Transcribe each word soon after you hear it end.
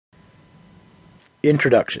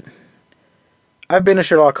Introduction. I've been a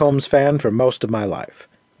Sherlock Holmes fan for most of my life.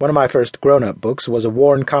 One of my first grown-up books was a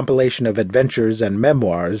worn compilation of adventures and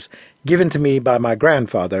memoirs given to me by my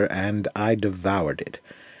grandfather, and I devoured it.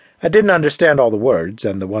 I didn't understand all the words,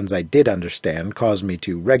 and the ones I did understand caused me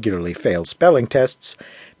to regularly fail spelling tests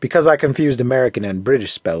because I confused American and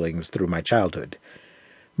British spellings through my childhood.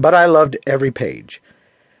 But I loved every page.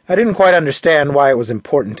 I didn't quite understand why it was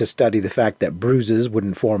important to study the fact that bruises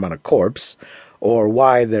wouldn't form on a corpse, or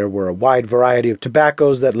why there were a wide variety of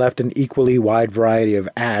tobaccos that left an equally wide variety of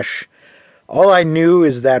ash. All I knew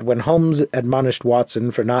is that when Holmes admonished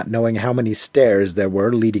Watson for not knowing how many stairs there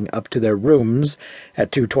were leading up to their rooms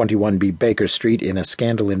at 221B Baker Street in A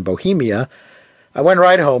Scandal in Bohemia, I went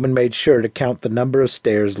right home and made sure to count the number of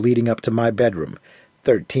stairs leading up to my bedroom,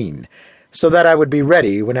 13, so that I would be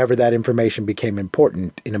ready whenever that information became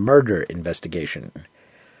important in a murder investigation.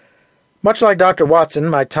 Much like Dr. Watson,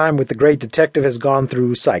 my time with the great detective has gone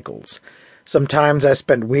through cycles. Sometimes I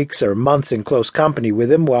spent weeks or months in close company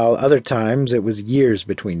with him, while other times it was years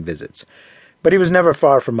between visits. But he was never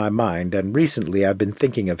far from my mind, and recently I've been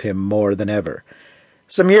thinking of him more than ever.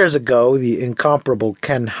 Some years ago, the incomparable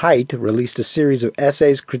Ken Hite released a series of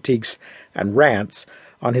essays, critiques, and rants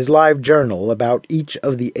on his live journal about each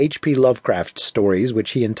of the H.P. Lovecraft stories,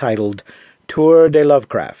 which he entitled Tour de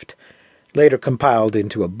Lovecraft, later compiled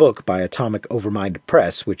into a book by Atomic Overmind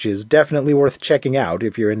Press, which is definitely worth checking out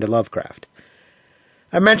if you're into Lovecraft.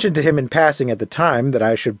 I mentioned to him in passing at the time that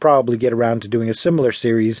I should probably get around to doing a similar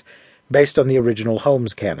series based on the original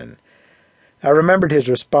Holmes canon. I remembered his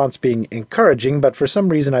response being encouraging, but for some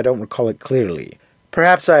reason I don't recall it clearly.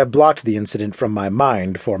 Perhaps I have blocked the incident from my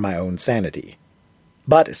mind for my own sanity.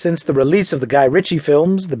 But since the release of the Guy Ritchie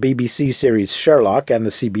films, the BBC series Sherlock, and the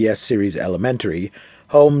CBS series Elementary,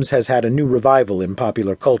 Holmes has had a new revival in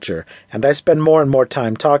popular culture, and I spend more and more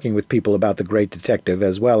time talking with people about the great detective,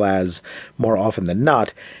 as well as, more often than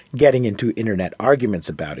not, getting into internet arguments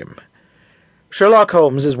about him. Sherlock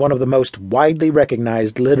Holmes is one of the most widely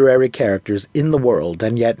recognized literary characters in the world,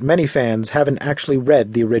 and yet many fans haven't actually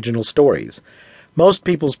read the original stories. Most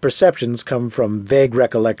people's perceptions come from vague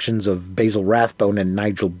recollections of Basil Rathbone and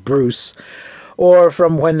Nigel Bruce, or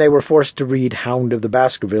from when they were forced to read Hound of the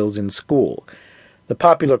Baskervilles in school. The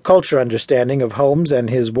popular culture understanding of Holmes and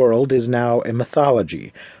his world is now a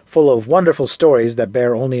mythology, full of wonderful stories that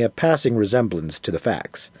bear only a passing resemblance to the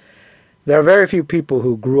facts. There are very few people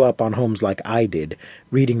who grew up on Holmes like I did,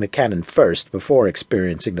 reading the canon first before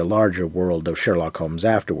experiencing the larger world of Sherlock Holmes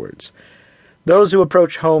afterwards. Those who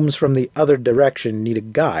approach Holmes from the other direction need a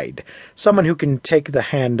guide, someone who can take the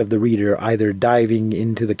hand of the reader either diving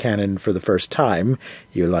into the canon for the first time,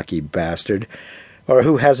 you lucky bastard, or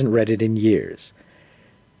who hasn't read it in years.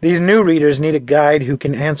 These new readers need a guide who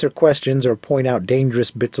can answer questions or point out dangerous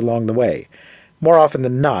bits along the way. More often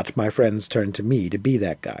than not, my friends turn to me to be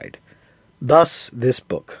that guide. Thus, this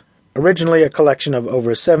book. Originally a collection of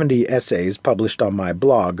over 70 essays published on my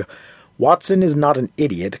blog, Watson is Not an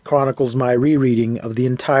Idiot chronicles my rereading of the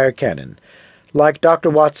entire canon. Like Dr.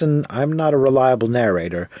 Watson, I'm not a reliable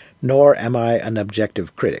narrator, nor am I an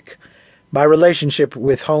objective critic. My relationship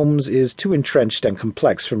with Holmes is too entrenched and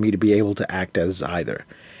complex for me to be able to act as either.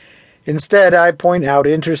 Instead, I point out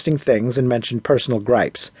interesting things and mention personal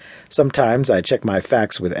gripes. Sometimes I check my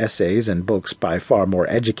facts with essays and books by far more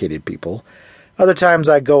educated people. Other times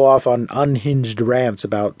I go off on unhinged rants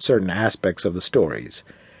about certain aspects of the stories.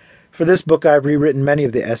 For this book I've rewritten many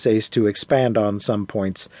of the essays to expand on some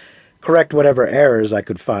points, correct whatever errors I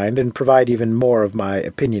could find, and provide even more of my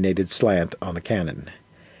opinionated slant on the canon.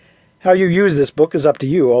 How you use this book is up to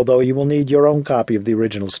you, although you will need your own copy of the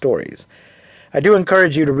original stories. I do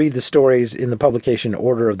encourage you to read the stories in the publication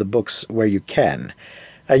order of the books where you can.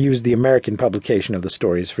 I use the American publication of the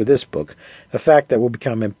stories for this book, a fact that will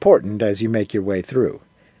become important as you make your way through.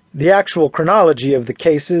 The actual chronology of the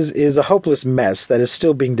cases is a hopeless mess that is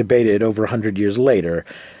still being debated over 100 years later,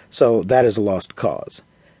 so that is a lost cause.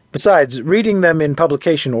 Besides, reading them in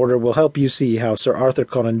publication order will help you see how Sir Arthur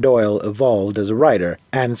Conan Doyle evolved as a writer,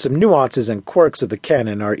 and some nuances and quirks of the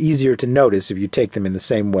canon are easier to notice if you take them in the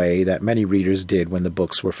same way that many readers did when the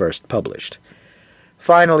books were first published.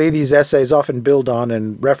 Finally, these essays often build on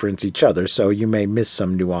and reference each other, so you may miss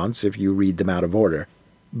some nuance if you read them out of order.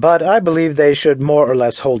 But I believe they should more or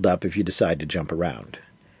less hold up if you decide to jump around.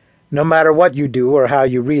 No matter what you do or how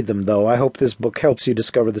you read them, though, I hope this book helps you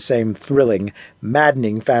discover the same thrilling,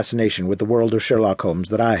 maddening fascination with the world of Sherlock Holmes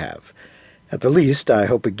that I have. At the least, I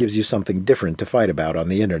hope it gives you something different to fight about on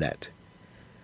the internet.